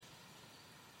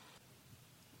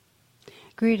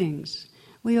Greetings.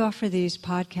 We offer these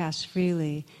podcasts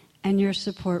freely, and your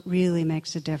support really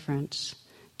makes a difference.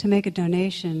 To make a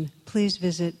donation, please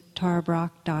visit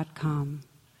tarabrach.com.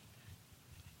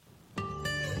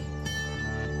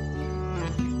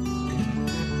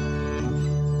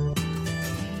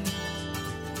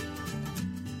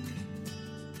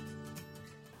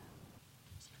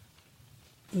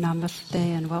 Namaste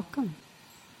and welcome.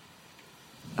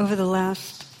 Over the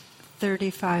last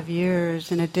 35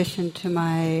 years, in addition to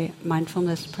my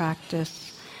mindfulness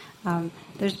practice,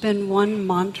 there's been one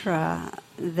mantra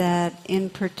that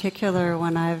in particular,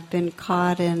 when I've been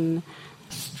caught in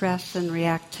stress and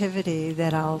reactivity,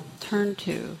 that I'll turn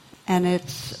to. And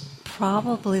it's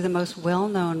probably the most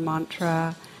well-known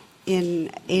mantra in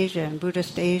Asia, in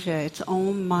Buddhist Asia. It's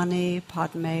Om Mani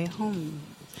Padme Hum.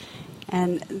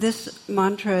 And this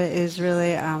mantra is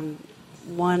really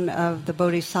one of the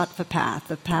Bodhisattva path,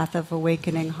 the path of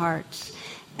awakening hearts.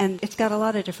 And it's got a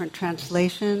lot of different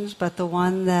translations, but the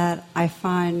one that I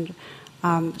find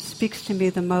speaks to me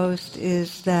the most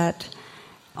is that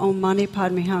Om Mani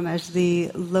Padme Hum, as the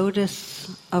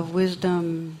lotus of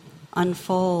wisdom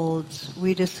unfolds,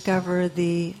 we discover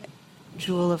the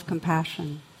jewel of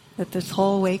compassion. That this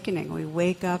whole awakening, we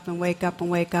wake up and wake up and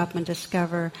wake up and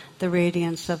discover the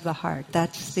radiance of the heart.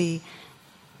 That's the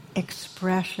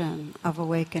expression of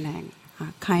awakening,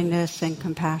 kindness and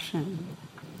compassion.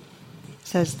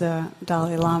 Says the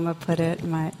Dalai Lama put it,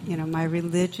 my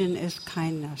religion is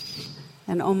kindness.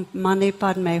 And Om Mani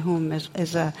Padme Hum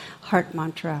is a heart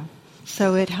mantra.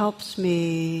 So it helps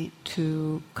me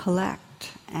to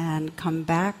collect and come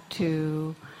back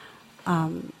to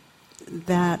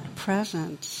that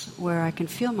presence where I can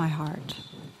feel my heart.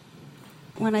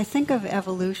 When I think of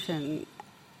evolution,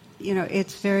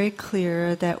 it's very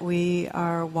clear that we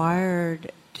are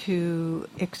wired to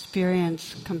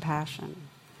experience compassion.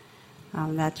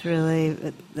 That's really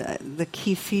the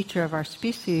key feature of our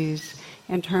species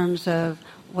in terms of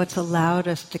what's allowed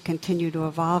us to continue to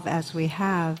evolve as we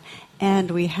have. And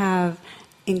we have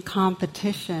in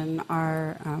competition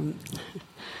our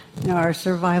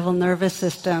survival nervous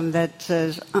system that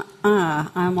says,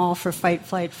 I'm all for fight,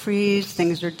 flight, freeze,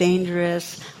 things are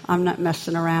dangerous, I'm not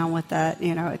messing around with that.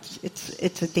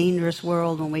 It's a dangerous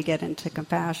world when we get into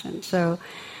compassion. So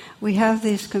we have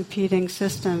these competing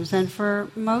systems, and for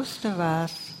most of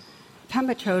us,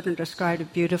 Pema Chodron described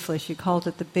it beautifully. She called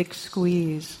it the big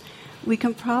squeeze. We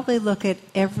can probably look at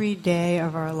every day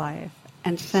of our life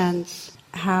and sense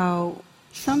how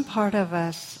some part of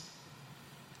us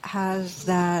has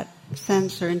that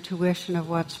sense or intuition of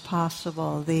what's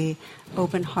possible, the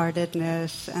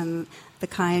open-heartedness and the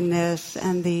kindness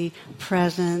and the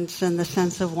presence and the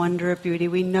sense of wonder of beauty.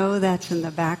 We know that's in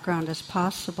the background as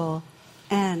possible.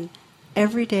 And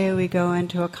every day we go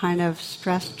into a kind of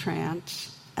stress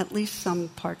trance, at least some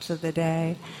parts of the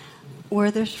day,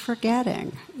 where there's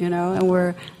forgetting, and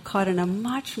we're caught in a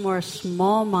much more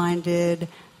small-minded,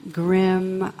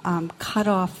 grim,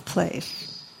 cut-off place.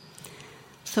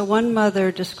 So one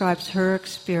mother describes her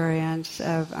experience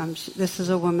of, this is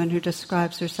a woman who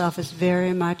describes herself as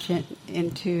very much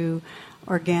into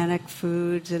organic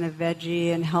foods and a veggie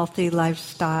and healthy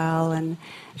lifestyle, and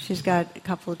she's got a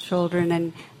couple of children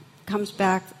and comes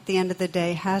back at the end of the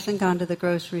day, hasn't gone to the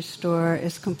grocery store,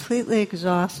 is completely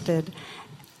exhausted.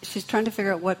 She's trying to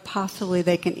figure out what possibly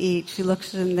they can eat. She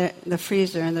looks in the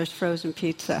freezer and there's frozen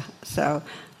pizza. So,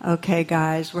 okay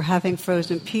guys, we're having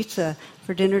frozen pizza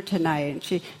for dinner tonight. And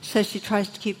she says she tries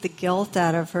to keep the guilt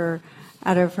out of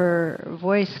her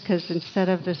voice, because instead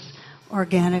of this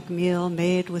organic meal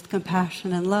made with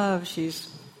compassion and love, she's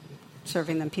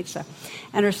serving them pizza.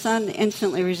 And her son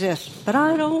instantly resists, but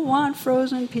I don't want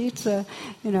frozen pizza,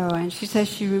 and she says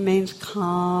she remains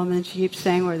calm, and she keeps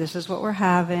saying, well, this is what we're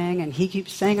having, and he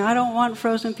keeps saying, I don't want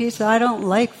frozen pizza, I don't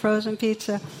like frozen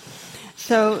pizza.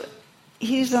 So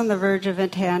he's on the verge of a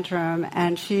tantrum,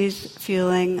 and she's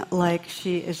feeling like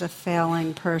she is a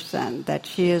failing person, that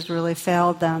she has really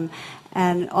failed them.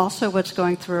 And also what's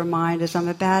going through her mind is, I'm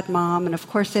a bad mom, and of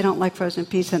course they don't like frozen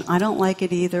pizza, and I don't like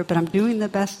it either, but I'm doing the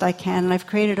best I can, and I've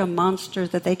created a monster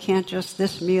that they can't just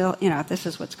this meal, this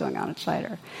is what's going on inside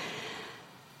her.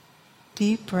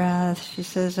 Deep breath. She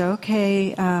says,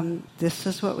 okay, this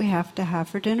is what we have to have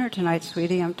for dinner tonight,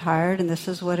 sweetie. I'm tired, and this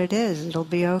is what it is. It'll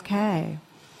be okay.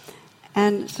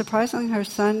 And surprisingly, her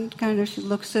son she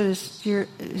looks at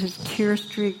his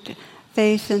tear-streaked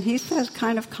face, and he says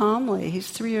kind of calmly, he's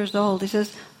 3 years old, he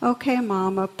says, okay,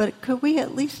 Mama, but could we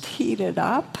at least heat it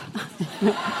up?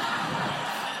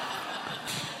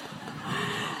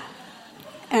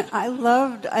 And I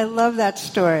love that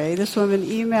story. This woman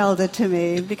emailed it to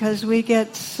me because we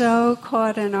get so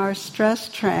caught in our stress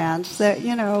trance that,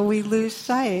 we lose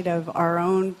sight of our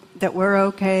own, that we're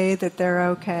okay, that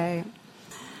they're okay.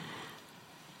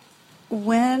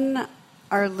 When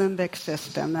our limbic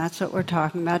system, that's what we're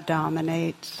talking about,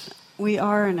 dominates, we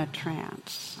are in a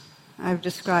trance. I've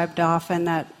described often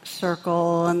that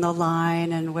circle and the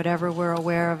line, and whatever we're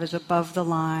aware of is above the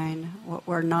line. What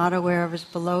we're not aware of is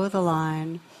below the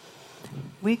line.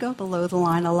 We go below the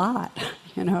line a lot,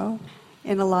 in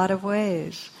a lot of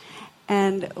ways.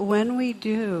 And when we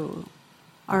do,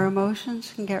 our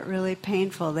emotions can get really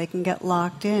painful. They can get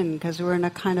locked in because we're in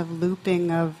a kind of looping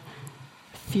of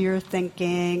fear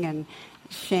thinking and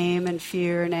shame and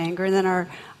fear and anger. And then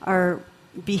our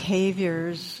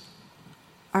behaviors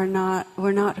we're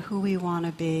not who we want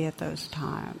to be at those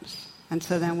times. And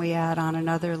so then we add on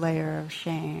another layer of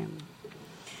shame.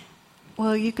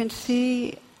 Well, you can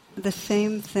see the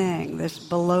same thing, this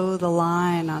below the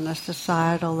line on a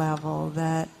societal level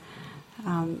that,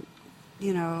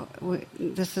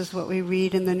 this is what we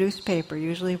read in the newspaper.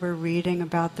 Usually we're reading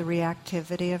about the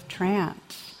reactivity of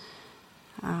trance,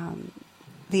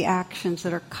 the actions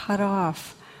that are cut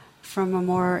off from a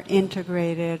more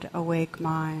integrated, awake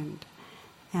mind.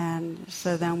 And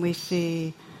so then we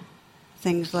see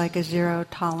things like a zero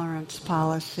tolerance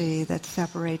policy that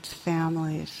separates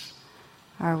families,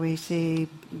 or we see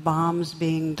bombs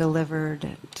being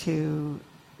delivered to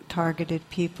targeted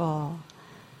people,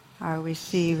 or we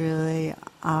see really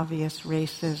obvious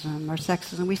racism or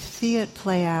sexism. We see it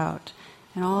play out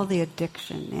in all the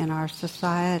addiction in our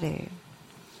society.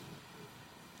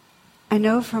 I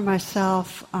know for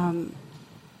myself,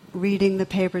 reading the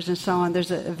papers and so on,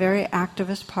 there's a very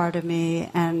activist part of me,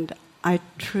 and I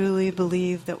truly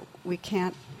believe that we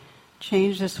can't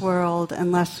change this world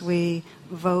unless we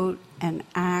vote and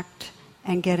act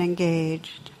and get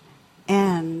engaged.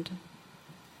 And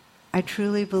I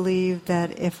truly believe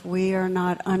that if we are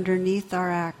not underneath our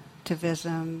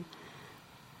activism,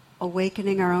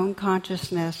 awakening our own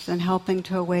consciousness and helping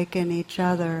to awaken each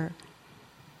other,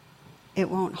 it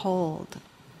won't hold.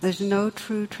 There's no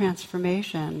true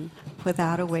transformation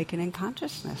without awakening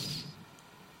consciousness.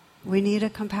 We need a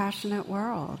compassionate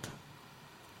world.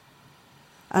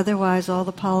 Otherwise, all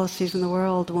the policies in the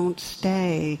world won't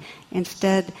stay.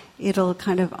 Instead, it'll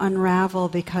kind of unravel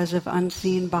because of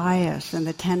unseen bias and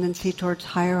the tendency towards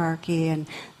hierarchy and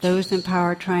those in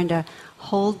power trying to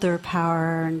hold their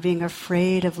power and being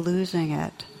afraid of losing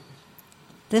it.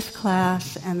 This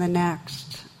class and the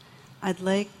next, I'd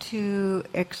like to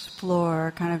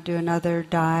explore, kind of do another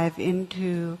dive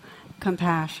into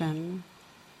compassion.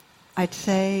 I'd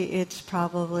say it's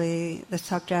probably the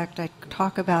subject I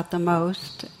talk about the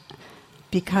most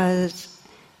because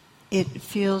it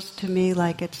feels to me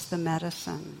like it's the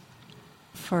medicine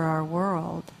for our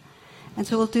world. And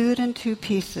so we'll do it in two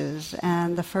pieces.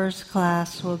 And the first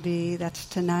class will be, that's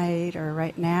tonight or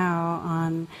right now,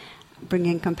 on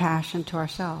bringing compassion to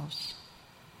ourselves.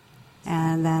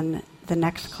 And then the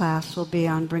next class will be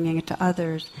on bringing it to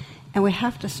others. And we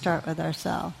have to start with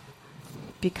ourselves,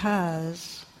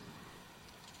 because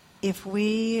if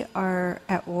we are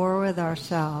at war with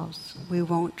ourselves, we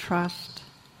won't trust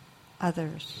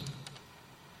others.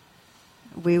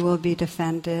 We will be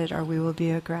defended or we will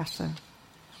be aggressive.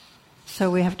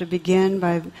 So we have to begin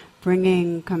by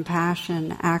bringing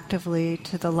compassion actively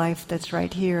to the life that's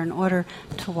right here in order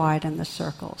to widen the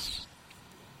circles.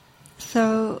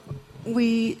 So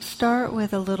we start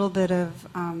with a little bit of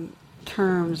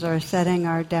terms or setting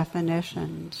our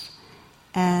definitions.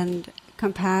 And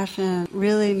compassion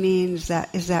really means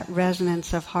is that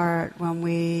resonance of heart when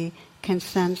we can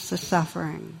sense the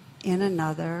suffering in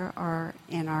another or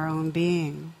in our own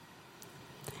being.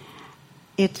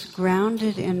 It's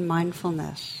grounded in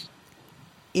mindfulness.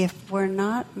 If we're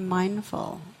not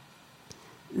mindful,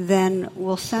 then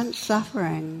we'll sense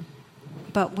suffering,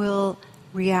 but we'll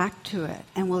react to it,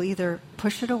 and we'll either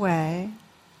push it away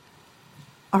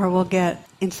or we'll get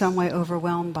in some way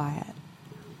overwhelmed by it.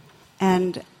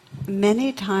 And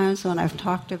many times when I've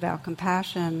talked about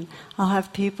compassion, I'll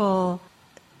have people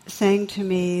saying to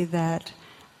me that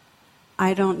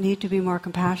I don't need to be more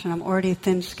compassionate. I'm already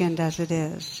thin-skinned as it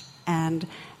is. And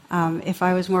if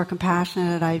I was more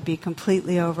compassionate, I'd be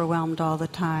completely overwhelmed all the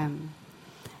time.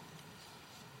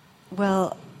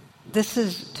 Well, this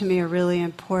is, to me, a really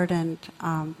important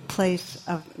place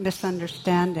of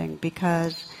misunderstanding,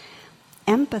 because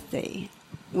empathy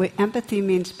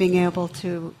means being able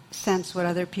to sense what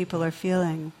other people are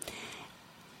feeling.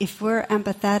 If we're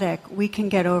empathetic, we can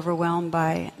get overwhelmed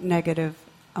by negative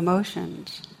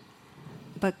emotions.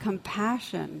 But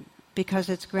compassion because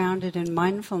it's grounded in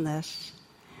mindfulness,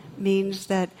 means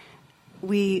that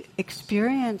we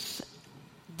experience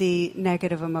the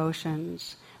negative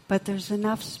emotions, but there's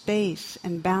enough space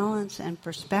and balance and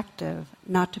perspective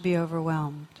not to be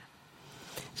overwhelmed.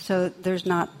 So there's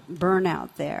not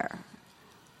burnout there.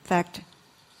 In fact,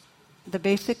 the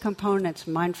basic components,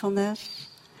 mindfulness,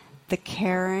 the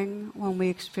caring when we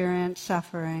experience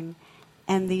suffering,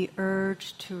 and the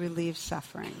urge to relieve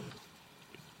suffering.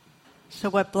 So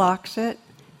what blocks it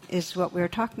is what we were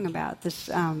talking about, this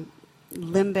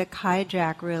limbic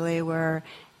hijack, really, where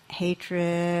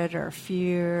hatred or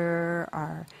fear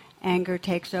or anger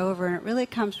takes over, and it really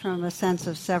comes from a sense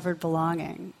of severed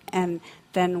belonging. And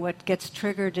then what gets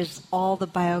triggered is all the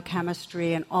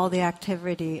biochemistry and all the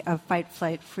activity of fight,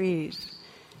 flight, freeze.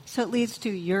 So it leads to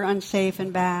you're unsafe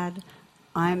and bad,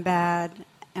 I'm bad,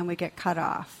 and we get cut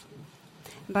off.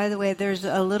 And by the way, there's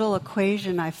a little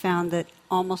equation I found that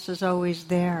almost is always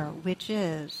there, which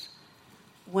is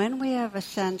when we have a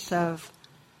sense of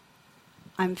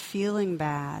I'm feeling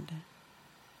bad,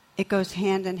 it goes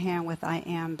hand in hand with I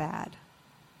am bad.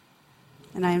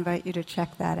 And I invite you to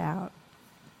check that out.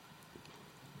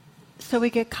 So we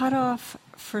get cut off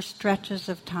for stretches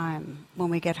of time when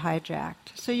we get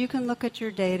hijacked. So you can look at your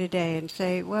day-to-day and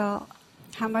say, well,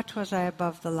 how much was I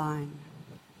above the line?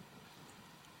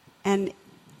 And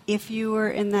if you were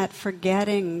in that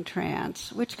forgetting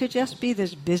trance, which could just be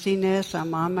this busyness,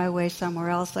 I'm on my way somewhere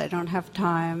else, I don't have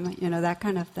time, that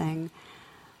kind of thing,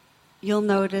 you'll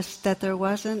notice that there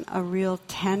wasn't a real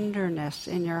tenderness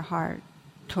in your heart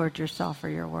toward yourself or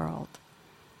your world.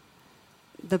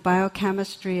 The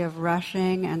biochemistry of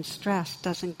rushing and stress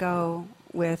doesn't go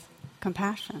with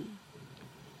compassion.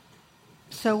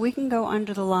 So we can go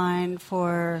under the line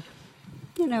for,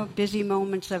 busy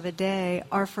moments of a day,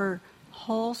 or for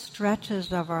whole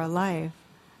stretches of our life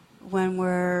when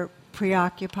we're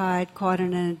preoccupied, caught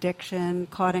in an addiction,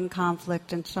 caught in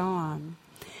conflict, and so on.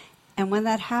 And when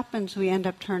that happens, we end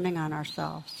up turning on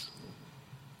ourselves.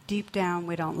 Deep down,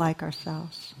 we don't like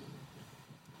ourselves.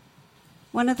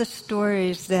 One of the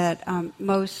stories that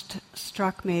most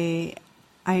struck me,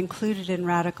 I included in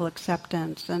Radical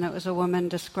Acceptance, and it was a woman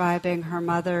describing her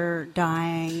mother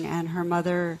dying, and her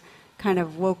mother kind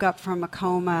of woke up from a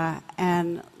coma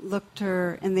and looked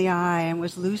her in the eye and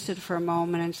was lucid for a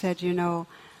moment and said,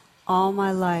 all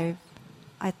my life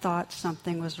I thought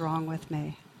something was wrong with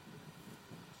me.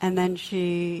 And then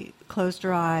she closed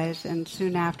her eyes, and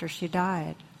soon after she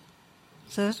died.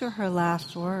 So those were her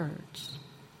last words.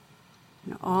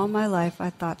 All my life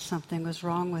I thought something was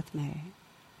wrong with me.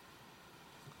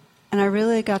 And I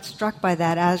really got struck by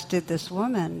that, as did this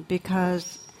woman,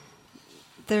 because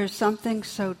there's something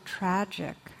so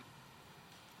tragic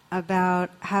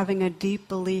about having a deep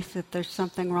belief that there's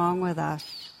something wrong with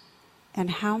us, and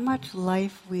how much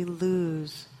life we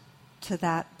lose to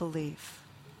that belief.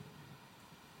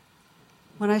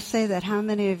 When I say that, how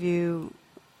many of you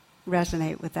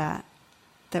resonate with that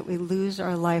we lose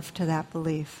our life to that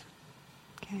belief?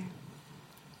 Okay.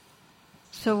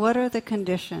 So what are the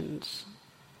conditions?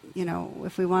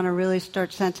 If we want to really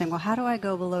start sensing, well, how do I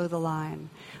go below the line?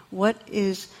 What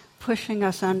is pushing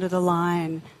us under the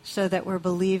line so that we're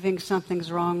believing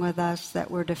something's wrong with us, that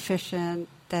we're deficient,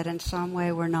 that in some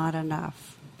way we're not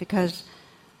enough? Because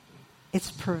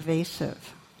it's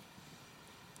pervasive.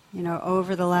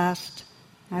 Over the last,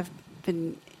 I've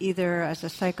been either as a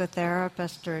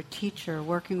psychotherapist or a teacher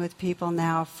working with people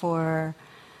now for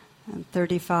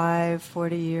 35,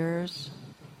 40 years.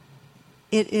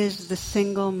 It is the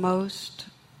single most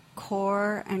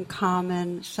core and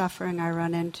common suffering I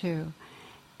run into,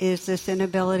 is this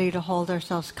inability to hold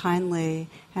ourselves kindly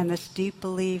and this deep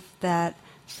belief that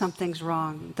something's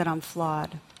wrong, that I'm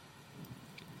flawed.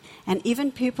 And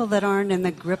even people that aren't in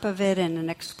the grip of it in an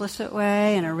explicit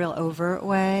way, in a real overt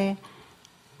way,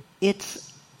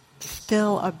 it's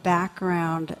still a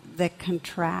background that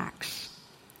contracts.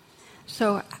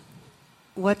 So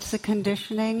what's the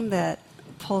conditioning that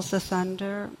pulls us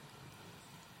under?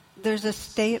 There's a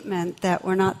statement that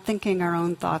we're not thinking our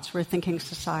own thoughts, we're thinking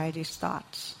society's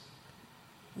thoughts.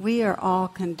 We are all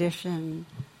conditioned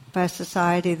by a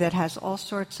society that has all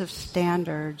sorts of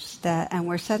standards, and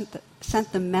we're sent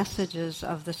the messages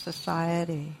of the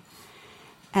society.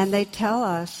 And they tell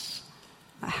us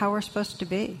how we're supposed to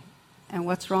be, and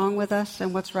what's wrong with us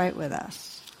and what's right with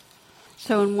us.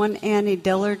 So in one Annie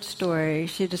Dillard story,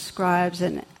 she describes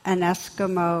an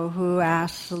Eskimo who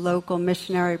asks the local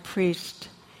missionary priest,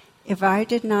 "If I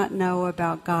did not know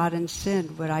about God and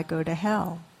sin, would I go to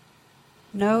hell?"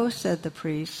 "No," said the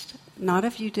priest, "not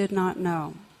if you did not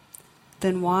know."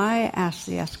 "Then why," asked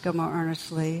the Eskimo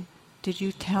earnestly, "did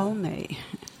you tell me?"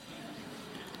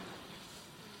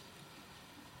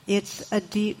 it's a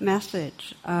deep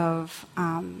message of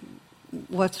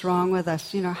what's wrong with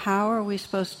us. How are we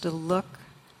supposed to look?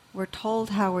 We're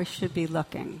told how we should be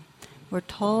looking. We're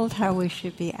told how we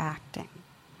should be acting.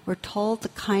 We're told the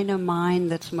kind of mind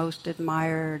that's most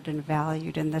admired and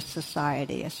valued in this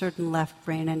society, a certain left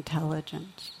brain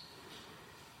intelligence.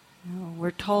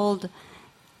 We're told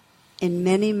in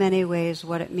many, many ways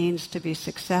what it means to be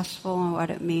successful and what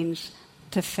it means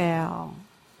to fail.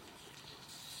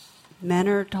 Men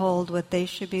are told what they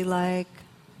should be like.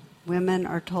 Women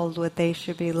are told what they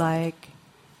should be like.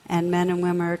 And men and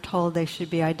women are told they should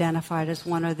be identified as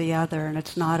one or the other, and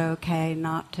it's not okay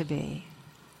not to be.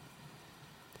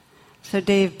 So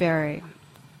Dave Barry,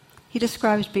 he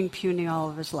describes being puny all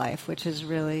of his life, which is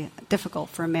really difficult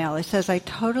for a male. He says, I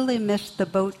totally missed the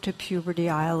boat to Puberty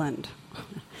Island.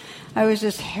 I was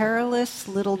this hairless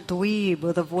little dweeb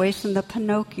with a voice in the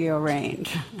Pinocchio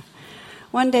range.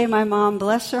 One day my mom,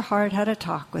 bless her heart, had a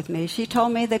talk with me. She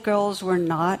told me that girls were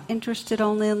not interested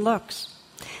only in looks,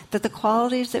 that the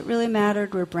qualities that really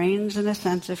mattered were brains and a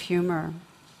sense of humor.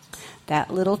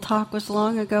 That little talk was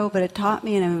long ago, but it taught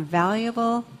me an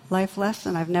invaluable life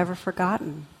lesson I've never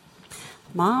forgotten.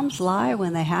 Moms lie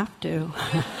when they have to.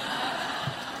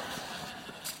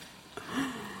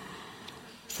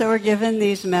 So we're given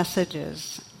these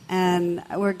messages, and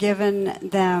we're given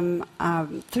them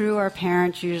through our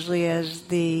parents, usually as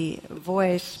the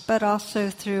voice, but also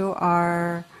through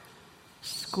our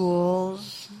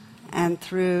schools and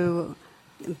through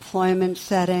employment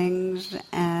settings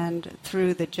and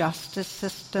through the justice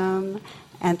system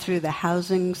and through the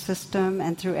housing system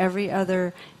and through every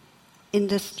other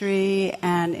industry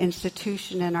and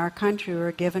institution in our country.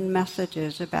 We're given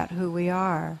messages about who we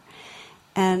are.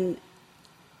 And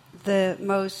the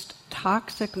most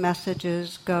toxic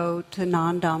messages go to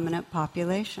non-dominant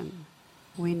population.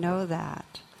 We know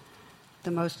that.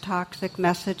 The most toxic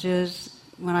messages,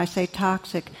 when I say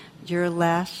toxic, you're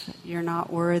less, you're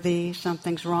not worthy,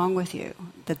 something's wrong with you,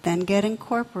 that then get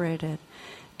incorporated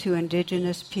to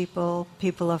indigenous people,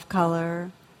 people of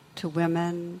color, to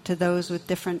women, to those with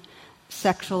different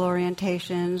sexual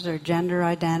orientations or gender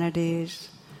identities.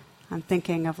 I'm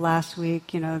thinking of last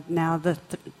week, now the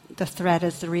threat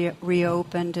is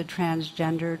reopened to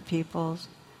transgendered peoples.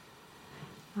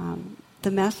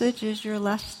 The message is you're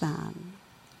less than.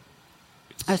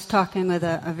 I was talking with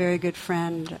a very good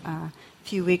friend a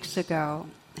few weeks ago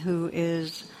who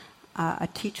is a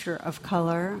teacher of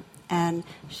color, and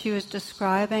she was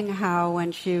describing how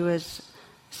when she was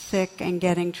sick and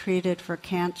getting treated for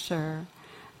cancer,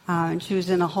 and she was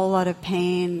in a whole lot of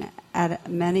pain at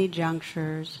many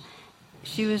junctures,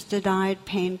 she was denied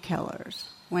painkillers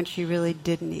when she really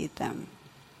did need them.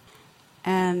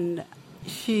 And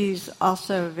she's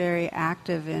also very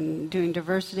active in doing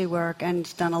diversity work and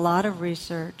has done a lot of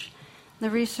research. The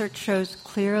research shows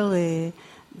clearly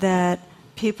that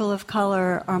people of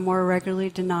color are more regularly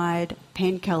denied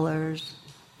painkillers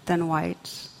than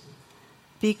whites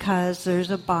because there's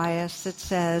a bias that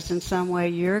says in some way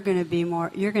you're going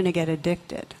to get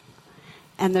addicted.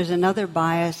 And there's another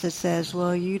bias that says,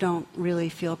 well, you don't really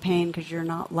feel pain because you're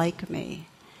not like me.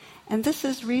 And this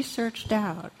is researched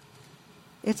out.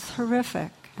 It's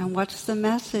horrific. And what's the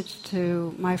message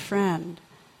to my friend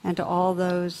and to all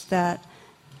those that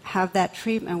have that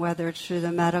treatment, whether it's through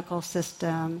the medical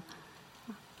system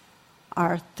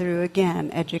or through,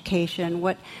 again, education?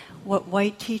 What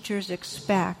white teachers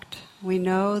expect, we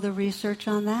know the research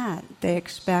on that. They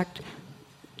expect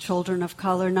children of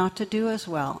color not to do as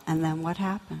well. And then what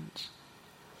happens?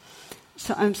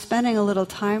 So I'm spending a little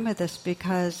time with this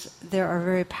because there are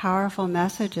very powerful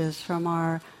messages from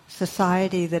our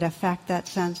society that affect that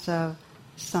sense of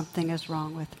something is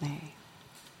wrong with me.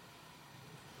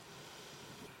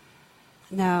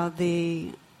 Now,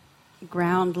 the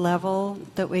ground level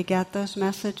that we get those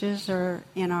messages are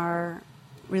in our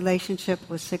relationship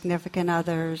with significant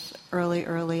others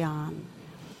early on.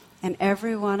 And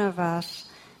every one of us,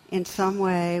 in some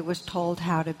way, was told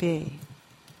how to be.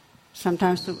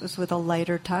 Sometimes it was with a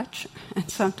lighter touch,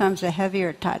 and sometimes a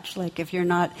heavier touch, like if you're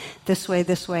not this way,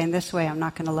 and this way, I'm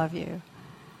not going to love you.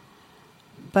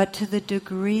 But to the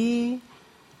degree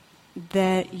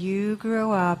that you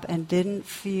grew up and didn't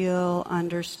feel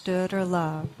understood or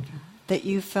loved, that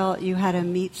you felt you had to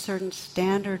meet certain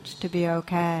standards to be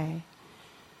okay,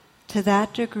 to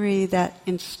that degree that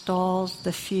installs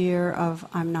the fear of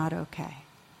I'm not okay.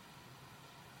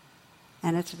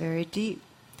 And it's very deep.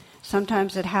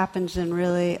 Sometimes it happens in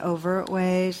really overt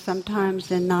ways,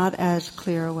 sometimes in not as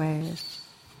clear ways.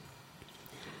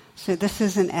 So this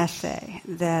is an essay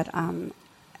that,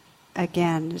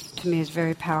 again, to me is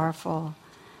very powerful.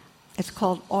 It's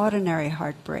called Ordinary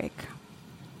Heartbreak.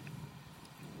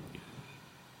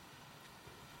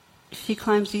 She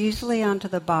climbs easily onto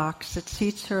the box that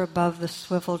seats her above the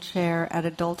swivel chair at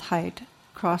adult height,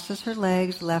 crosses her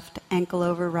legs left ankle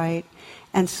over right,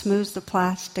 and smooths the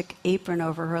plastic apron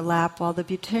over her lap while the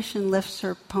beautician lifts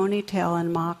her ponytail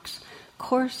and mocks,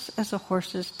 coarse as a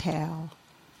horse's tail.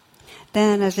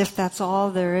 Then, as if that's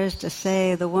all there is to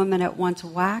say, the woman at once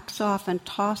whacks off and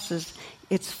tosses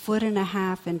its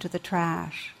 1.5 feet into the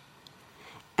trash.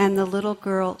 And the little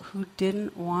girl who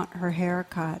didn't want her hair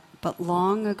cut, but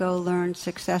long ago learned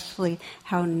successfully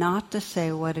how not to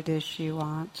say what it is she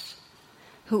wants,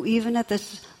 who even at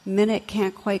this minute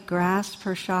can't quite grasp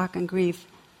her shock and grief,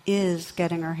 is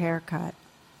getting her hair cut.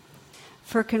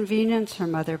 For convenience, her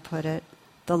mother put it,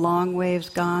 the long waves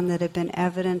gone that had been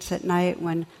evidence at night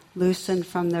when, loosened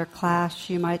from their clasp,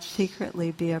 she might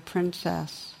secretly be a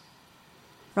princess.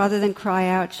 Rather than cry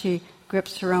out, she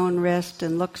grips her own wrist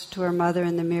and looks to her mother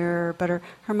in the mirror, but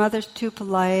her mother's too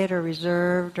polite or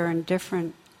reserved or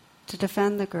indifferent to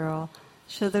defend the girl,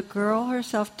 so the girl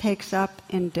herself takes up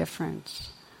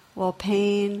indifference, while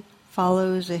pain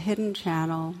follows a hidden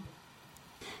channel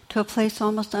to a place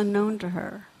almost unknown to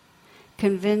her,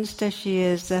 convinced as she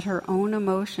is that her own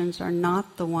emotions are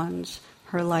not the ones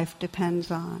her life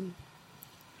depends on.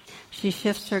 She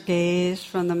shifts her gaze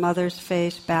from the mother's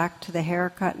face back to the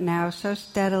haircut now so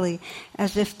steadily,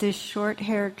 as if this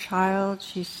short-haired child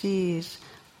she sees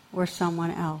were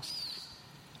someone else.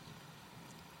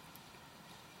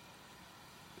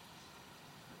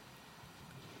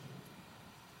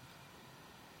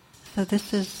 So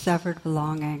this is severed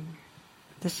belonging.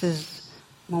 This is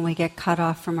when we get cut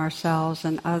off from ourselves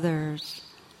and others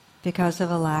because of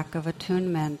a lack of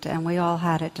attunement, and we all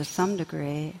had it to some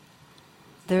degree.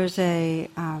 There's a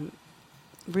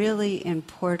really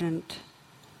important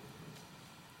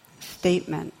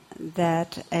statement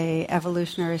that a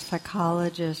evolutionary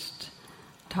psychologist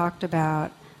talked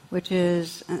about, which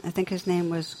is, I think his name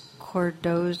was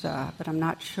Cordoza, but I'm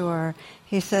not sure.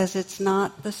 He says it's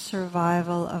not the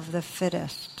survival of the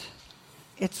fittest,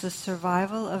 it's the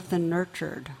survival of the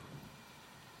nurtured.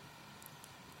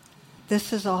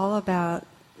 This is all about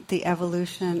the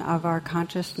evolution of our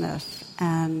consciousness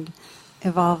and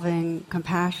evolving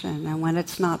compassion. And when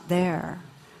it's not there,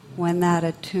 when that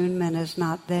attunement is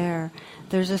not there,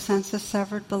 there's a sense of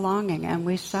severed belonging and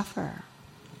we suffer.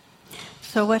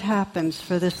 So what happens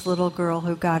for this little girl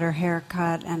who got her hair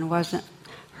cut and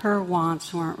her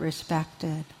wants weren't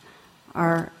respected?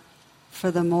 Or for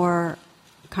the more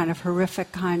kind of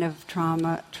horrific kind of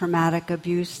traumatic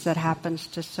abuse that happens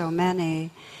to so many,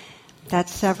 that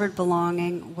severed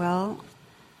belonging, well,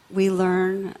 we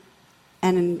learn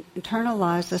and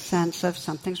internalize the sense of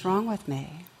something's wrong with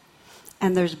me.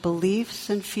 And there's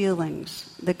beliefs and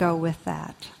feelings that go with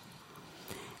that.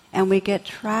 And we get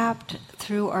trapped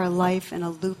through our life in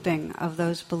a looping of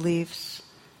those beliefs.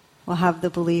 We'll have the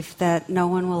belief that no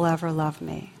one will ever love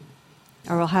me.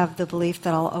 Or we'll have the belief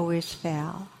that I'll always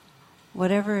fail.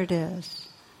 Whatever it is,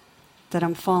 that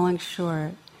I'm falling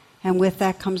short. And with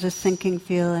that comes a sinking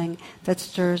feeling that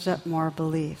stirs up more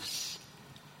beliefs.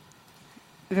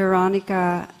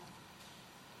 Veronika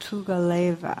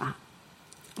Tugaleva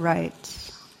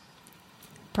writes,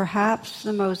 perhaps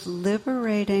the most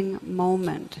liberating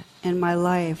moment in my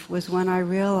life was when I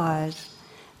realized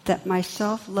that my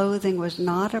self-loathing was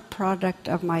not a product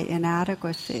of my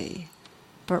inadequacy,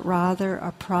 but rather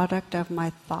a product of my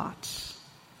thoughts.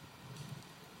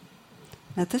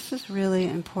 Now this is really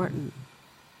important.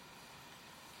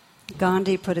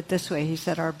 Gandhi put it this way. He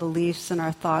said, our beliefs and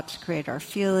our thoughts create our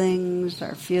feelings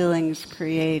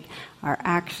create our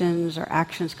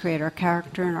actions create our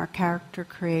character, and our character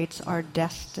creates our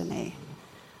destiny.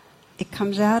 It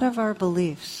comes out of our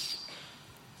beliefs.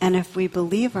 And if we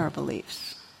believe our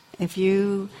beliefs, if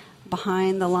you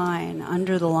behind the line,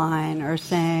 under the line, are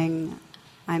saying,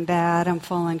 I'm bad, I'm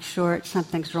falling short,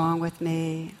 something's wrong with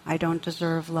me, I don't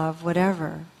deserve love,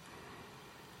 whatever,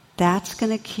 that's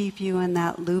going to keep you in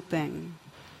that looping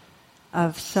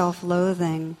of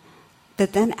self-loathing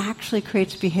that then actually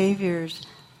creates behaviors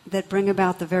that bring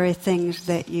about the very things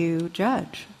that you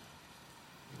judge.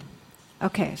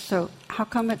 Okay, so how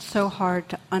come it's so hard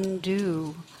to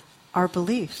undo our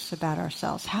beliefs about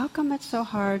ourselves? How come it's so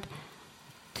hard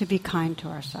to be kind to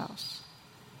ourselves?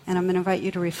 And I'm going to invite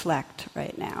you to reflect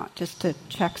right now, just to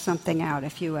check something out,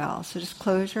 if you will. So just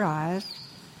close your eyes.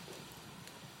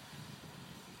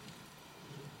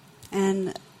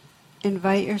 And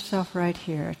invite yourself right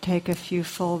here. Take a few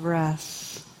full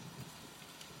breaths.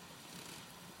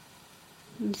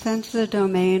 And sense the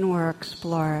domain we're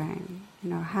exploring.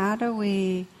 How do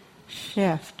we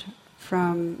shift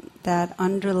from that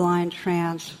underlying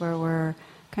trance where we're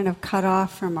kind of cut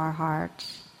off from our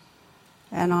hearts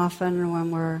And often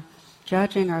when we're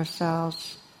judging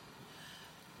ourselves,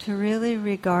 to really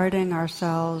regarding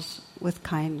ourselves with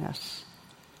kindness.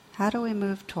 How do we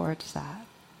move towards that?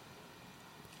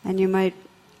 And you might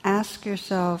ask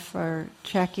yourself or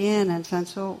check in and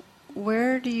sense, well,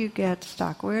 where do you get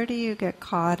stuck? Where do you get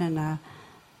caught in a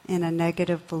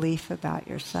negative belief about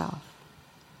yourself?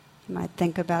 You might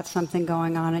think about something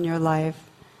going on in your life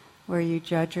where you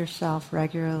judge yourself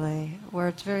regularly, where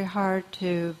it's very hard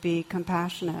to be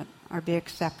compassionate or be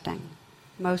accepting.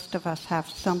 Most of us have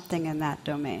something in that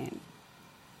domain.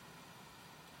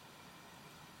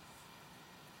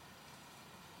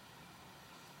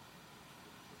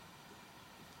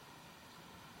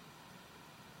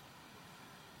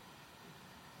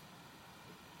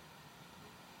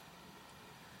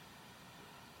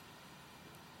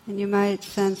 And you might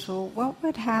sense, well, what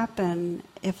would happen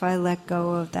if I let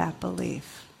go of that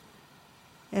belief?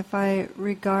 If I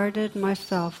regarded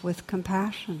myself with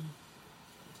compassion?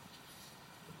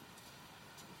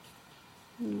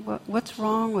 What's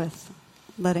wrong with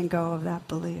letting go of that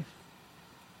belief?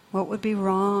 What would be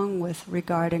wrong with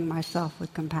regarding myself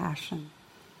with compassion?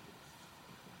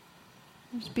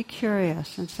 Just be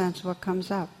curious and sense what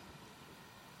comes up.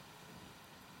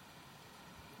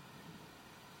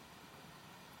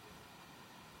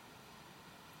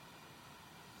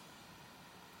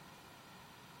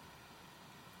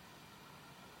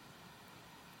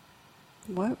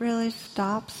 What really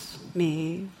stops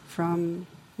me from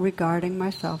regarding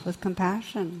myself with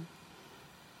compassion?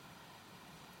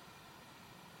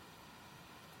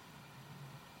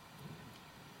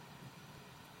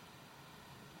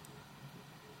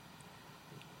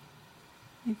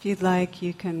 If you'd like,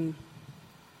 you can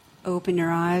open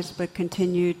your eyes, but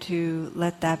continue to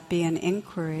let that be an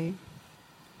inquiry.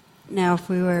 Now, if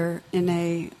we were in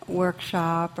a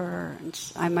workshop, or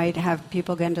I might have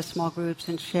people get into small groups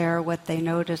and share what they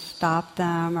notice stop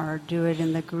them, or do it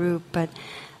in the group. But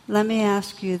let me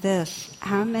ask you this.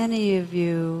 How many of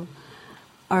you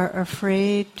are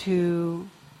afraid to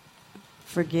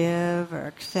forgive or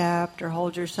accept or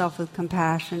hold yourself with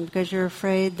compassion because you're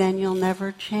afraid then you'll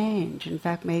never change? In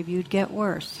fact, maybe you'd get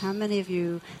worse. How many of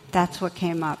you, that's what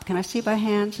came up? Can I see by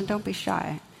hands? And don't be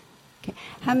shy. Okay.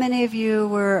 How many of you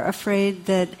were afraid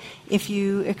that if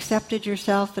you accepted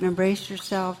yourself and embraced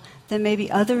yourself, then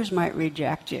maybe others might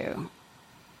reject you?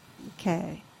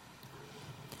 Okay.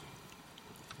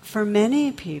 For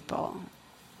many people,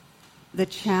 the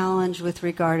challenge with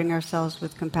regarding ourselves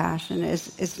with compassion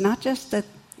is not just that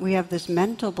we have this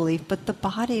mental belief, but the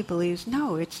body believes,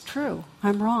 no, it's true.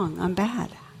 I'm wrong. I'm bad.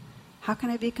 How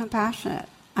can I be compassionate?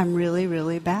 I'm really,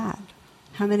 really bad.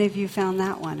 How many of you found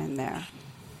that one in there?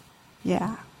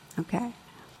 Yeah, okay.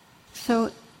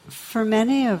 So for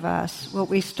many of us, what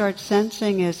we start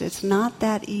sensing is it's not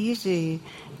that easy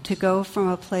to go from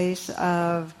a place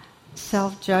of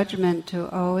self-judgment to,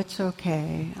 oh, it's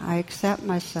okay, I accept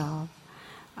myself.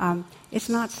 It's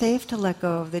not safe to let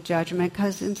go of the judgment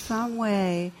because in some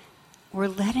way we're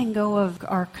letting go of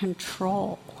our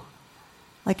control.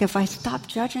 Like if I stop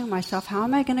judging myself, how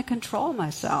am I going to control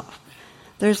myself?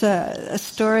 There's a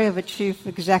story of a chief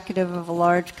executive of a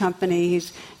large company.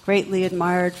 He's greatly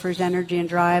admired for his energy and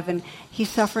drive, and he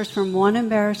suffers from one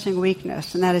embarrassing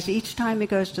weakness, and that is each time he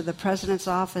goes to the president's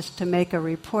office to make a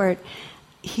report,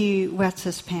 he wets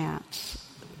his pants.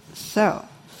 So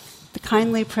the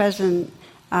kindly president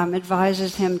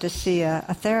advises him to see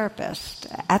a therapist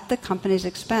at the company's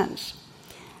expense.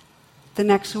 The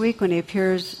next week when he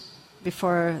appears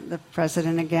before the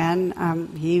president again,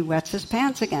 he wets his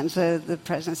pants again. So the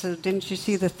president said, didn't you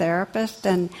see the therapist?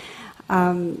 And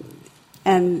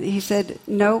he said,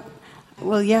 nope.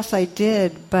 Well, yes, I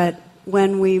did, but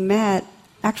when we met,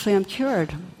 actually I'm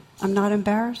cured. I'm not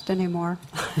embarrassed anymore.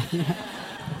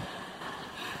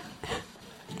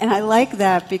 And I like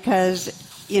that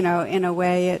because, in a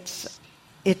way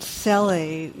it's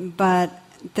silly, but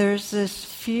there's this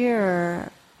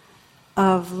fear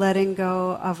of letting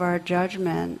go of our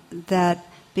judgment that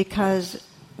because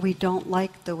we don't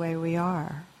like the way we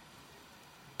are,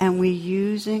 and we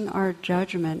using our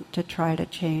judgment to try to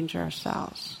change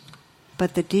ourselves.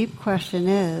 But the deep question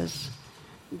is,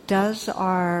 does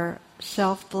our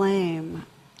self-blame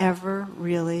ever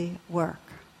really work?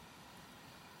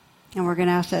 And we're going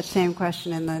to ask that same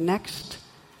question in the next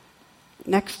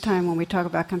time when we talk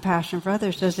about compassion for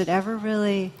others. Does it ever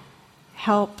really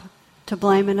help to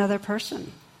blame another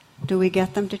person? Do we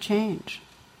get them to change?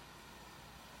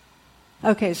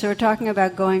 Okay, so we're talking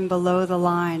about going below the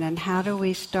line, and how do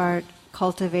we start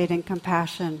cultivating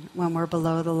compassion when we're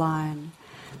below the line?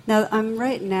 Now, I'm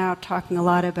right now talking a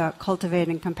lot about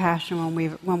cultivating compassion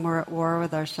when we're at war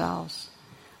with ourselves.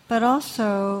 but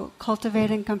also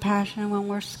cultivating compassion when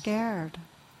we're scared,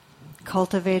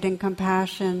 cultivating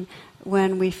compassion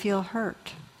when we feel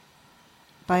hurt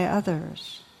by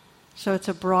others. So it's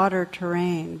a broader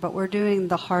terrain, but we're doing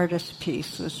the hardest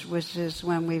piece, which is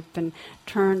when we've been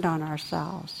turned on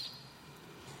ourselves.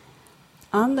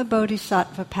 On the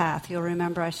Bodhisattva path, you'll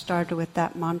remember I started with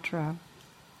that mantra,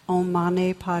 Om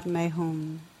Mani Padme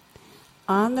Hum.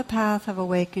 On the path of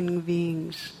awakening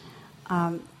beings,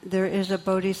 there is a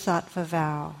Bodhisattva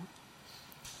vow.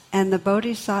 And the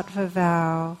Bodhisattva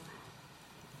vow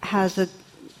has a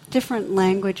different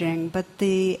languaging, but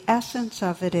the essence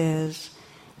of it is,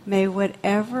 may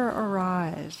whatever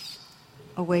arise,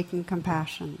 awaken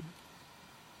compassion.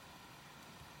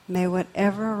 May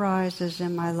whatever arises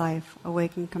in my life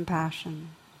awaken compassion.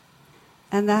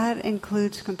 And that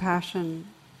includes compassion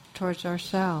towards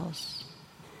ourselves.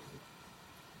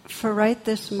 For right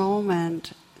this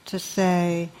moment to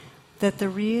say that the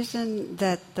reason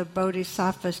that the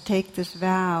bodhisattvas take this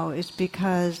vow is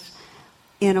because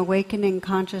in awakening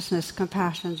consciousness,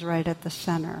 compassion's right at the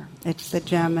center. It's the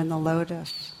gem in the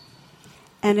lotus.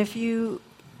 And if you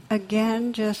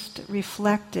again just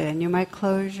reflect it, and you might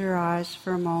close your eyes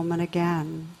for a moment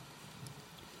again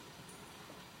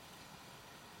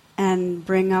and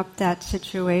bring up that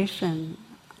situation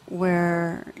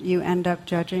where you end up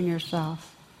judging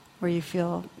yourself, where you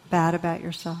feel bad about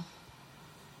yourself.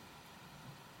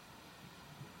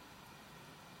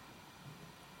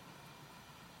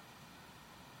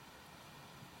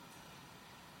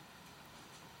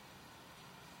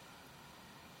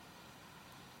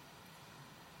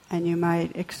 And you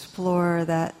might explore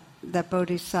that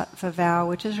bodhisattva vow,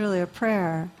 which is really a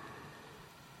prayer,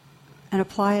 and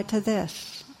apply it to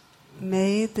this.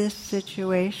 May this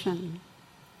situation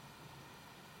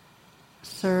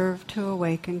serve to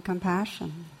awaken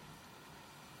compassion.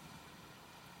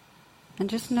 And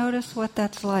just notice what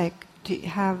that's like to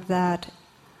have that,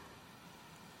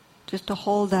 just to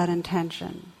hold that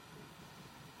intention.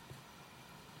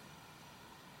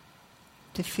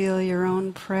 To feel your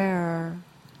own prayer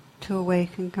to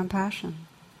awaken compassion.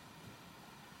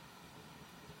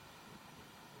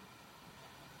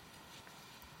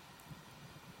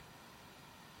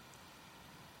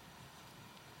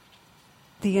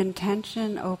 The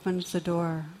intention opens the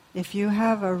door. If you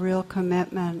have a real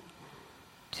commitment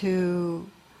to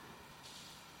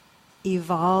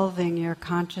evolving your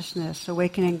consciousness,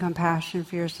 awakening compassion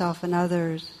for yourself and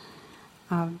others,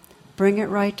 bring it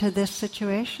right to this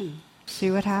situation.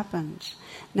 See what happens.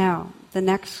 Now, the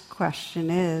next question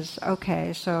is,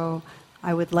 okay, so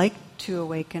I would like to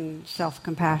awaken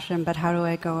self-compassion, but how do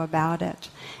I go about it?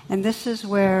 And this is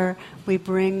where we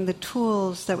bring the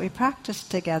tools that we practice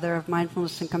together of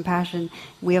mindfulness and compassion,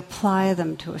 we apply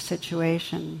them to a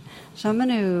situation. So I'm going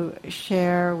to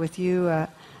share with you a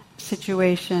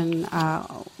situation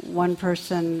one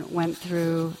person went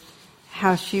through,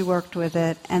 how she worked with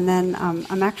it, and then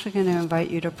I'm actually going to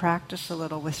invite you to practice a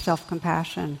little with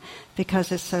self-compassion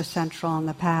because it's so central on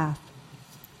the path.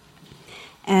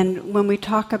 And when we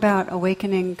talk about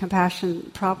awakening compassion,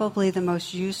 probably the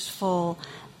most useful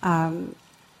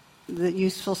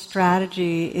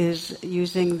strategy is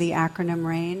using the acronym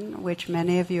RAIN, which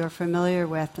many of you are familiar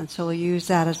with, and so we'll use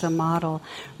that as a model.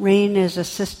 RAIN is a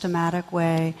systematic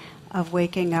way of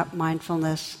waking up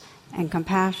mindfulness and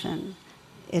compassion.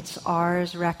 It's R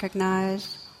is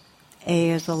recognize, A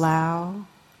is allow,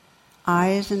 I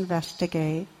is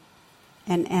investigate,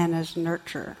 and N is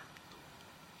nurture.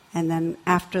 And then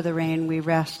after the RAIN, we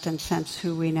rest and sense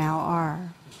who we now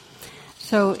are.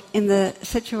 So in the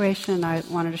situation I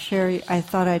wanted to share, I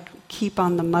thought I'd keep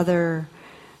on the mother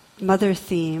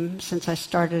theme since I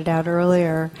started out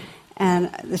earlier.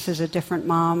 And this is a different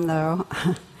mom, though.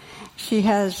 She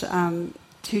has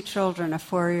 2 children, a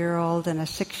 4-year-old and a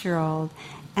 6-year-old,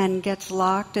 and gets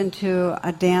locked into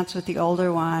a dance with the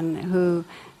older one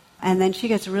and then she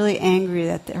gets really angry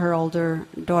that her older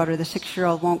daughter, the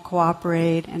 6-year-old, won't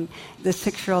cooperate, and the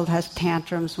 6-year-old has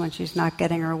tantrums when she's not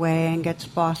getting her way and gets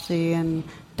bossy and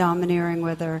domineering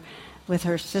with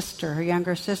her sister, her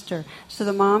younger sister. So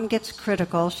the mom gets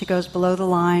critical. She goes below the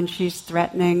line. She's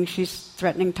threatening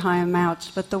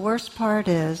timeouts. But the worst part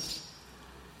is,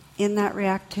 in that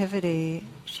reactivity,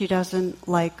 she doesn't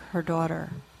like her daughter.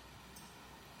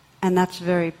 And that's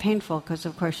very painful because,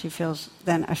 of course, she feels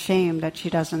then ashamed that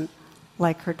she doesn't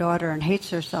like her daughter and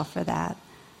hates herself for that.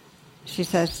 She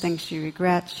says things she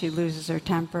regrets. She loses her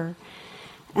temper.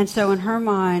 And so in her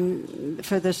mind,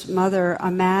 for this mother,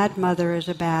 a mad mother is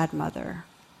a bad mother.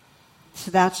 So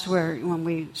that's where, when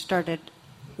we started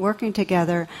working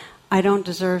together, I don't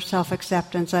deserve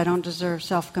self-acceptance, I don't deserve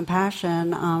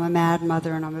self-compassion, I'm a mad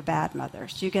mother and I'm a bad mother.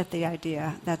 So you get the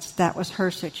idea. That was her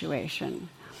situation.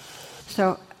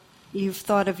 So you've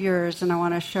thought of yours, and I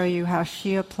want to show you how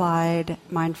she applied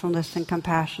mindfulness and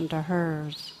compassion to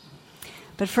hers.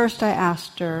 But first I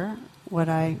asked her, what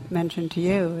I mentioned to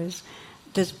you is,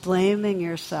 does blaming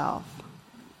yourself,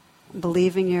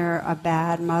 believing you're a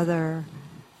bad mother,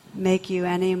 make you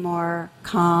any more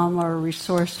calm or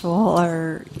resourceful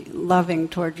or loving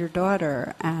toward your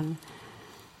daughter? And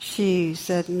she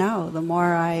said, no. The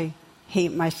more I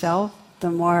hate myself,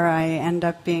 the more I end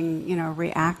up being,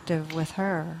 reactive with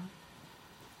her.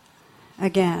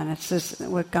 Again, it's just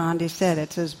what Gandhi said.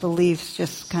 It's his beliefs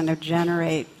just kind of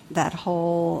generate that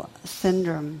whole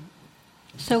syndrome.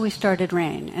 So we started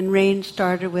Rain. And Rain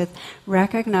started with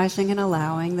recognizing and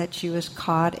allowing that she was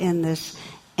caught in this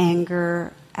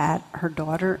anger at her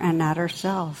daughter and at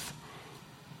herself.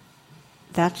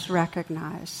 That's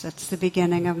recognize. That's the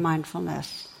beginning of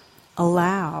mindfulness.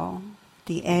 Allow,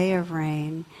 the A of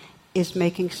Rain, is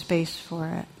making space for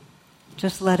it.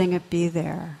 Just letting it be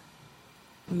there.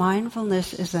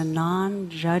 Mindfulness is a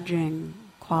non-judging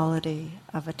quality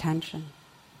of attention.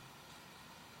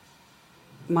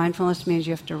 Mindfulness means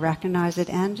you have to recognize it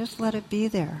and just let it be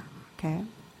there, okay?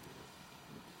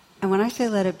 And when I say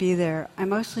let it be there, I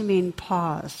mostly mean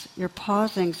pause. You're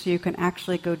pausing so you can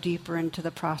actually go deeper into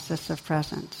the process of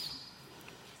presence.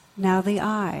 Now the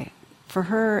I. For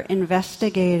her,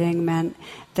 investigating meant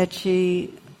that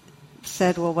she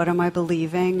said, well, what am I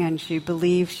believing? And she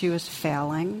believed she was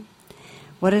failing.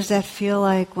 What does that feel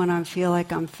like when I feel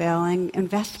like I'm failing?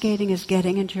 Investigating is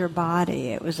getting into your body.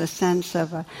 It was a sense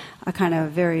of a kind of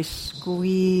very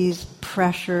squeezed,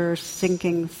 pressure,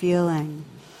 sinking feeling.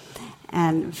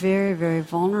 And very, very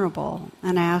vulnerable.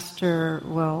 And I asked her,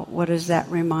 well, what does that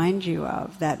remind you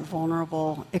of, that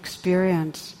vulnerable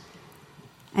experience?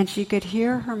 And she could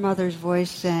hear her mother's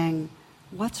voice saying,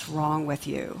 what's wrong with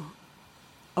you?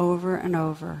 Over and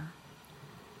over.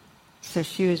 So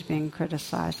she was being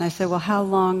criticized. And I said, well, how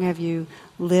long have you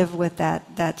lived with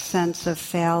that sense of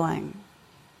failing?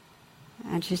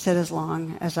 And she said, as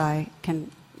long as I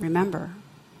can remember.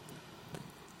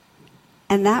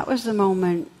 And that was the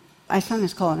moment, I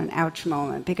sometimes call it an ouch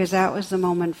moment, because that was the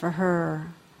moment for her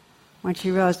when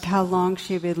she realized how long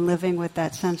she'd been living with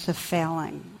that sense of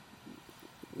failing.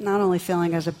 Not only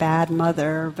failing as a bad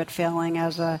mother, but failing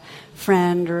as a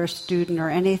friend or a student or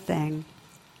anything.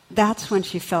 That's when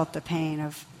she felt the pain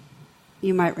of,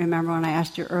 you might remember when I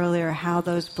asked you earlier how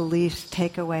those beliefs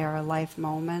take away our life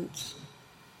moments.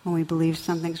 When we believe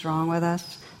something's wrong with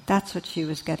us, that's what she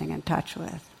was getting in touch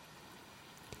with.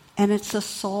 And it's a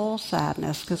soul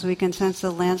sadness, because we can sense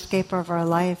the landscape of our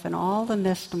life and all the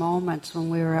missed moments when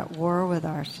we were at war with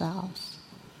ourselves.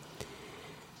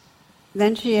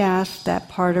 Then she asked that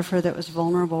part of her that was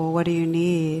vulnerable, what do you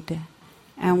need?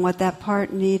 And what that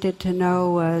part needed to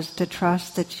know was to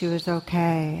trust that she was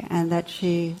okay and that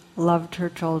she loved her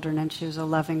children and she was a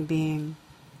loving being.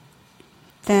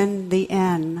 Then the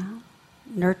N,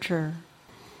 nurture.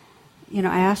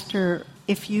 I asked her,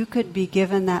 if you could be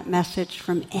given that message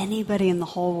from anybody in the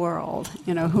whole world,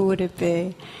 who would it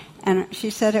be? And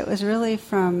she said it was really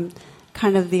from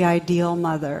kind of the ideal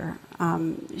mother.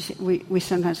 We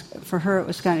sometimes, for her it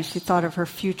was kind of, she thought of her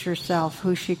future self,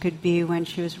 who she could be when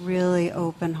she was really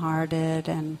open-hearted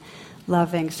and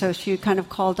loving. So she kind of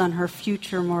called on her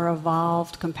future, more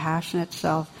evolved, compassionate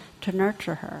self to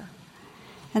nurture her.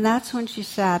 And that's when she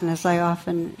sat, and as I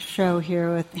often show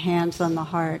here with hands on the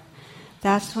heart,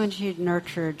 that's when she'd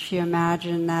nurtured. She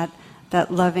imagined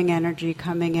that loving energy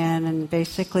coming in and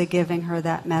basically giving her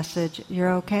that message,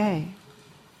 you're okay.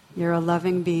 You're a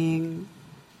loving being.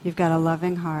 You've got a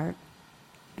loving heart.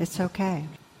 It's okay.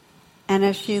 And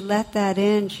as she let that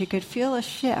in, she could feel a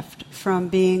shift from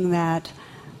being that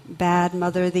bad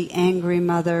mother, the angry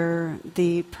mother,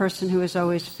 the person who is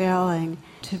always failing,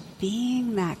 to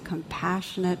being that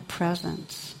compassionate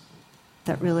presence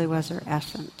that really was her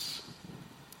essence.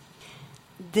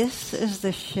 This is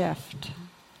the shift.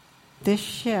 This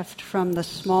shift from the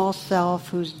small self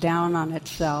who's down on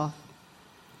itself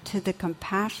to the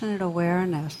compassionate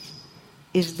awareness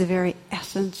is the very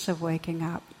essence of waking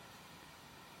up.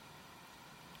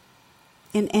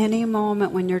 In any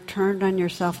moment when you're turned on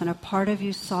yourself and a part of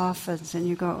you softens and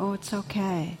you go, oh, it's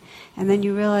okay. And then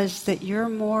you realize that you're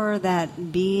more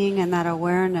that being and that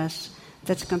awareness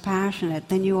that's compassionate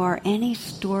than you are any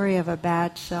story of a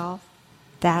bad self.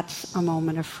 That's a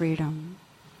moment of freedom.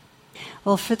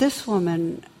 Well, for this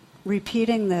woman,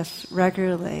 repeating this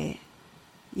regularly,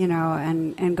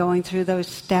 and going through those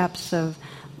steps of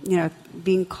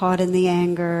being caught in the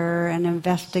anger and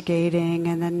investigating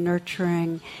and then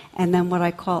nurturing, and then what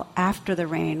I call after the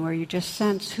rain, where you just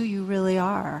sense who you really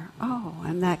are. Oh,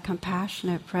 and that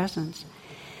compassionate presence.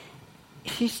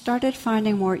 She started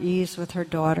finding more ease with her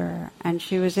daughter, and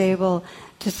she was able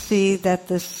to see that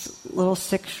this little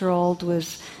 6-year-old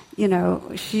was,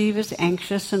 she was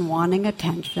anxious and wanting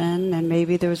attention, and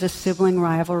maybe there was a sibling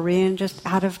rivalry and just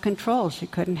out of control. She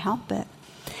couldn't help it.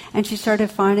 And she started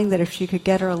finding that if she could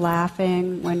get her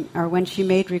laughing, when she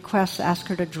made requests, ask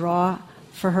her to draw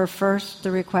for her first, the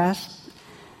request,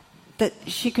 that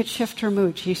she could shift her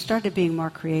mood. She started being more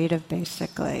creative,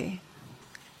 basically.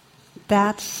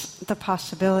 That's the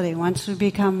possibility. Once we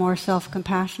become more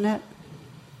self-compassionate,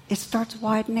 it starts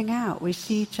widening out. We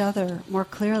see each other more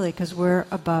clearly because we're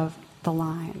above the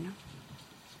line.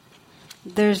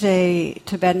 There's a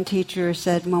Tibetan teacher who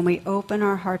said, when we open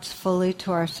our hearts fully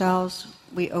to ourselves,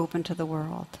 we open to the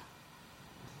world.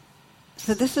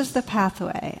 So this is the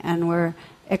pathway, and we're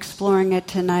exploring it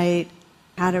tonight,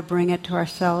 how to bring it to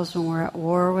ourselves when we're at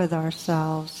war with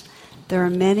ourselves. There are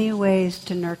many ways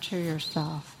to nurture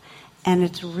yourself. And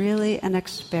it's really an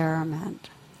experiment.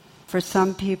 For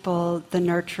some people, the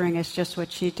nurturing is just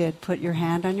what she did. Put your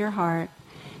hand on your heart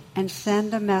and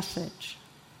send a message.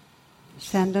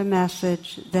 Send a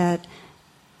message that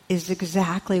is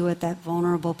exactly what that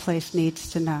vulnerable place needs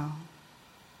to know.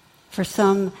 For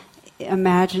some,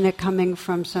 imagine it coming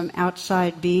from some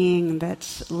outside being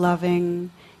that's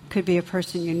loving. It could be a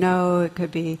person you know. It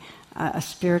could be a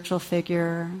spiritual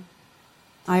figure.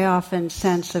 I often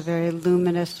sense a very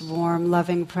luminous, warm,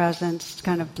 loving presence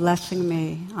kind of blessing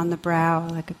me on the brow,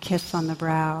 like a kiss on the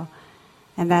brow.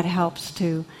 And that helps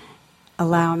to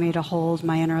allow me to hold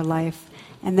my inner life.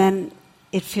 And then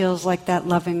it feels like that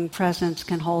loving presence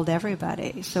can hold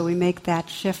everybody. So we make that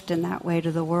shift in that way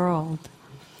to the world.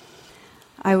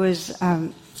 I was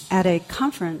at a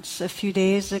conference a few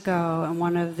days ago, and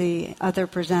one of the other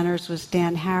presenters was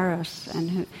Dan Harris,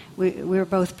 and we were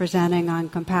both presenting on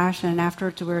compassion, and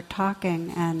afterwards we were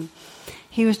talking, and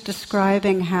he was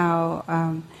describing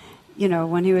how,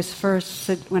 when it was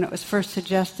first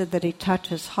suggested that he touch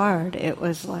his heart, it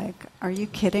was like, are you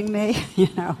kidding me?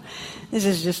 This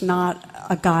is just not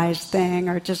a guy's thing,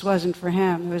 or it just wasn't for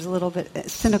him. There was a little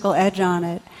bit cynical edge on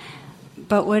it.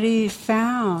 But what he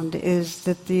found is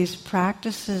that these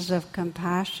practices of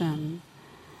compassion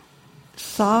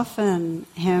soften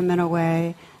him in a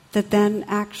way that then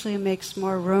actually makes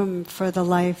more room for the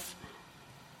life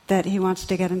that he wants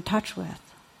to get in touch with.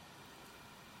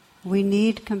 We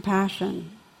need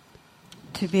compassion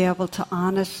to be able to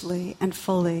honestly and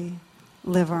fully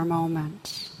live our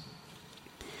moments.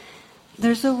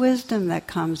 There's a wisdom that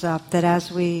comes up that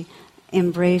as we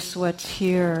embrace what's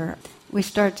here, we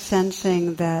start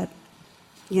sensing that,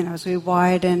 as we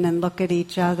widen and look at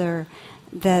each other,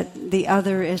 that the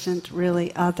other isn't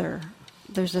really other.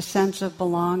 There's a sense of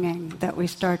belonging that we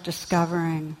start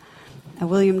discovering.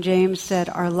 William James said,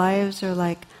 our lives are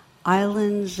like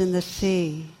islands in the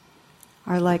sea,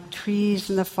 are like trees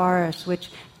in the forest,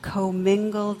 which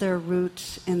commingle their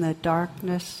roots in the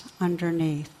darkness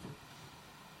underneath.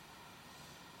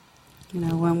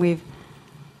 When we've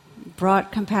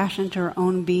brought compassion to our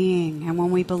own being, and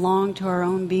when we belong to our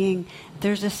own being,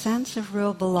 there's a sense of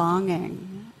real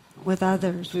belonging with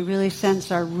others. We really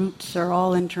sense our roots are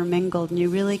all intermingled, and you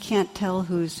really can't tell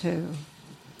who's who.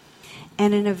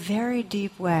 And in a very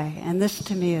deep way, and this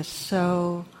to me is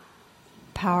so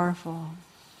powerful,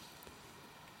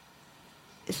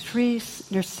 Sri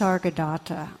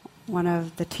Nisargadatta, one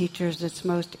of the teachers that's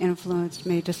most influenced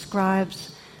me,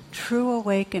 describes true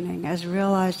awakening as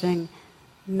realizing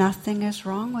nothing is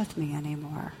wrong with me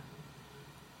anymore.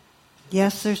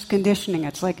 Yes, there's conditioning.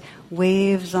 It's like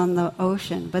waves on the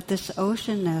ocean, but this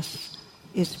oceanness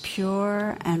is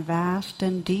pure and vast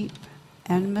and deep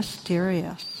and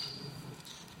mysterious.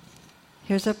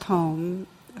 Here's a poem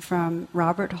from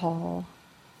Robert Hall.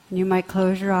 You might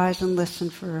close your eyes and listen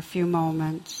for a few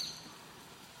moments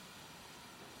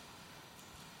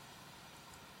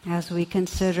as we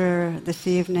consider this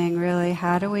evening, really,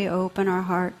 how do we open our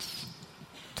hearts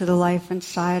to the life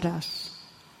inside us?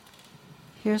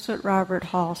 Here's what Robert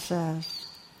Hall says.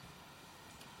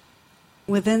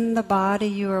 Within the body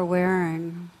you are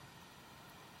wearing,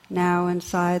 now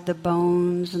inside the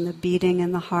bones and the beating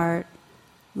in the heart,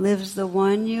 lives the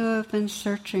one you have been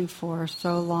searching for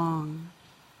so long.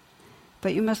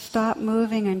 But you must stop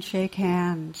moving and shake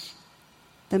hands.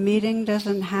 The meeting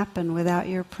doesn't happen without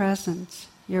your presence,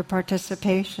 your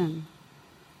participation.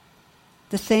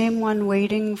 The same one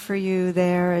waiting for you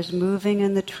there is moving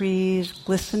in the trees,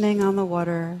 glistening on the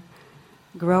water,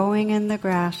 growing in the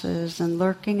grasses and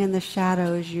lurking in the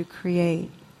shadows you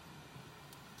create.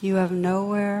 You have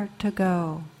nowhere to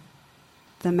go.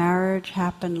 The marriage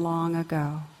happened long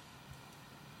ago.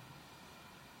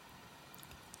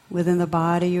 Within the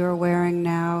body you are wearing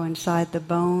now, inside the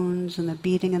bones and the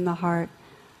beating in the heart,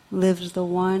 lives the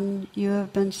one you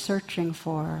have been searching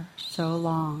for so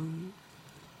long.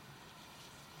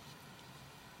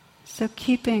 So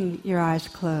keeping your eyes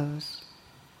closed,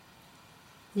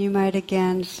 you might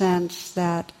again sense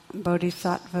that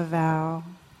bodhisattva vow,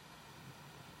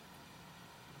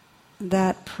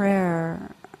 that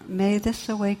prayer, may this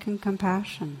awaken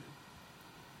compassion.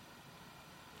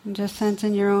 And just sense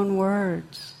in your own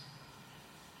words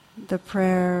the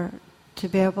prayer to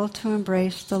be able to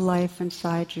embrace the life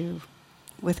inside you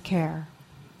with care.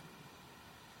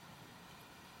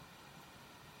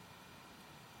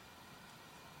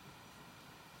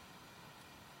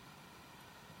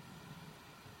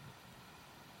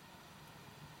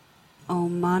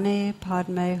 Om Mani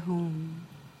Padme Hum.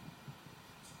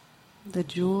 The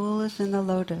jewel is in the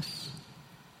lotus.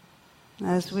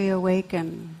 As we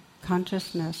awaken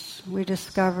consciousness, we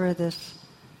discover this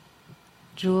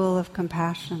jewel of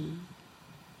compassion.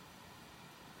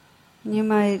 You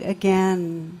might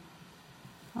again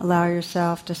allow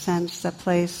yourself to sense the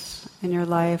place in your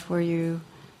life where you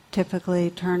typically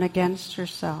turn against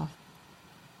yourself.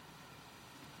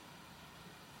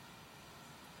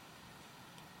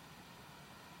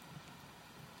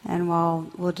 And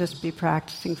while we'll just be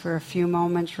practicing for a few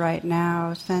moments right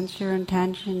now, sense your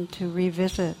intention to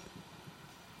revisit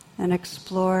and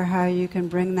explore how you can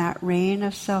bring that rain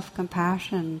of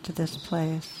self-compassion to this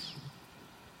place.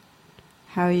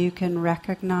 How you can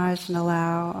recognize and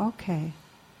allow, okay,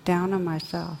 down on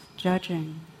myself,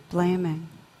 judging, blaming.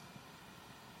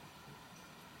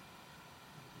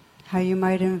 How you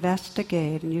might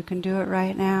investigate, and you can do it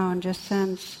right now, and just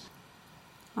sense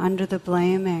under the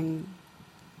blaming,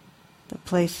 the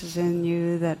places in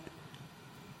you that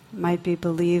might be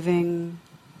believing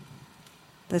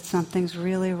that something's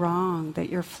really wrong, that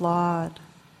you're flawed,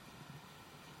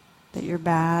 that you're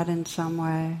bad in some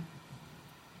way.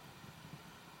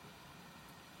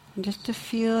 And just to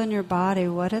feel in your body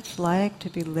what it's like to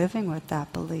be living with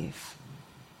that belief.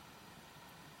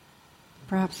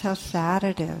 Perhaps how sad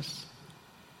it is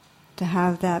to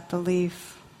have that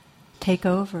belief take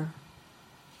over.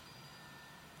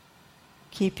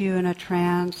 Keep you in a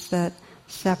trance that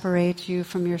separates you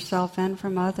from yourself and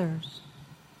from others.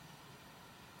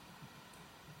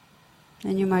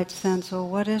 And you might sense, well,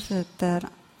 what is it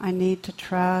that I need to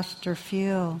trust or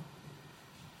feel?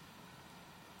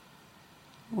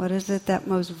 What is it that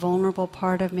most vulnerable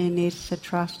part of me needs to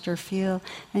trust or feel?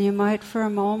 And you might, for a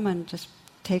moment, just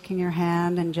taking your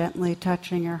hand and gently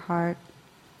touching your heart,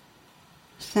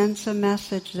 sense a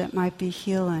message that might be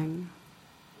healing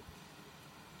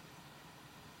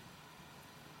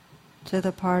to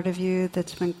the part of you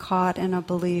that's been caught in a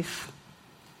belief,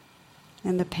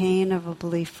 in the pain of a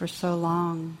belief for so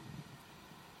long.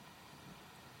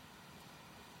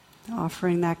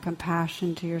 Offering that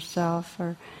compassion to yourself,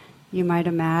 or you might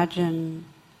imagine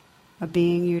a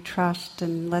being you trust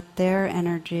and let their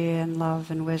energy and love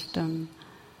and wisdom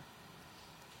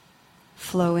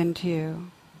flow into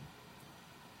you.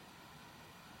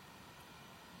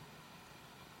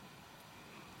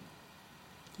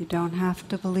 You don't have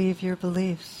to believe your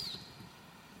beliefs.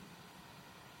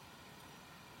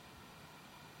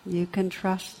 You can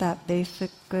trust that basic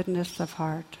goodness of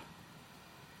heart.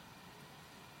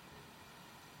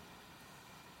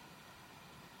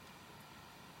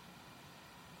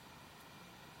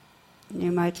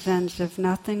 You might sense, if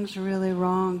nothing's really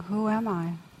wrong, who am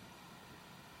I?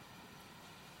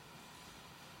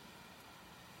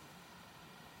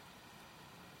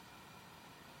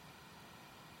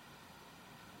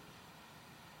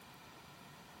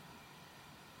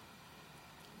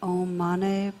 Om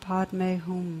Mani Padme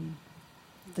Hum.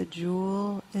 The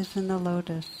jewel is in the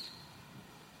lotus.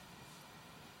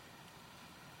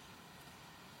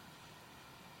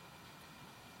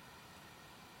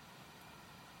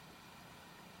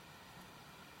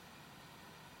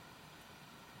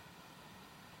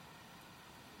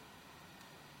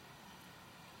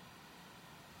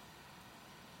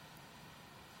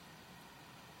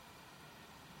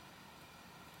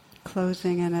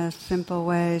 Closing in a simple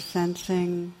way,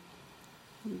 sensing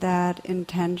that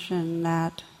intention,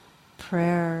 that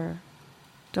prayer,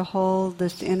 to hold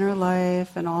this inner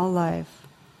life and all life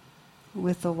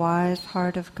with a wise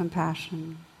heart of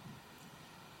compassion.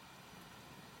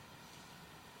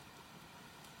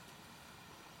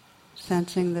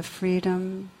 Sensing the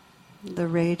freedom, the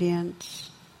radiance,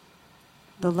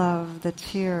 the love that's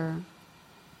here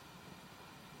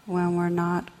when we're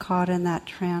not caught in that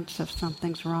trance of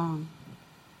something's wrong.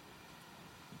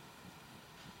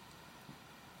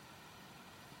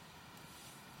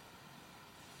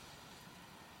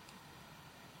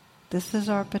 This is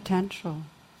our potential,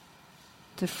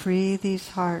 to free these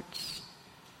hearts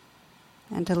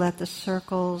and to let the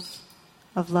circles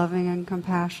of loving and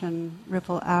compassion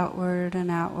ripple outward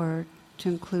and outward to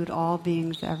include all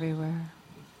beings everywhere.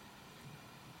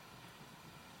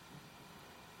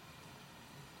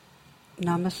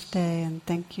 Namaste, and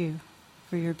thank you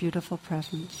for your beautiful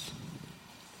presence.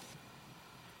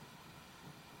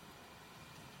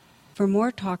 For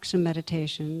more talks and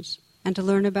meditations, and to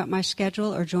learn about my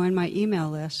schedule or join my email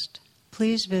list,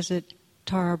 please visit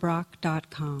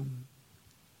tarabrach.com.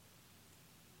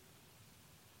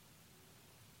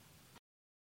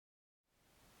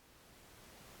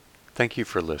 Thank you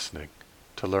for listening.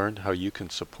 To learn how you can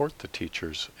support the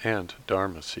teachers and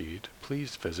Dharma Seed,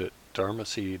 please visit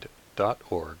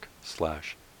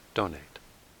dharmaseed.org/donate.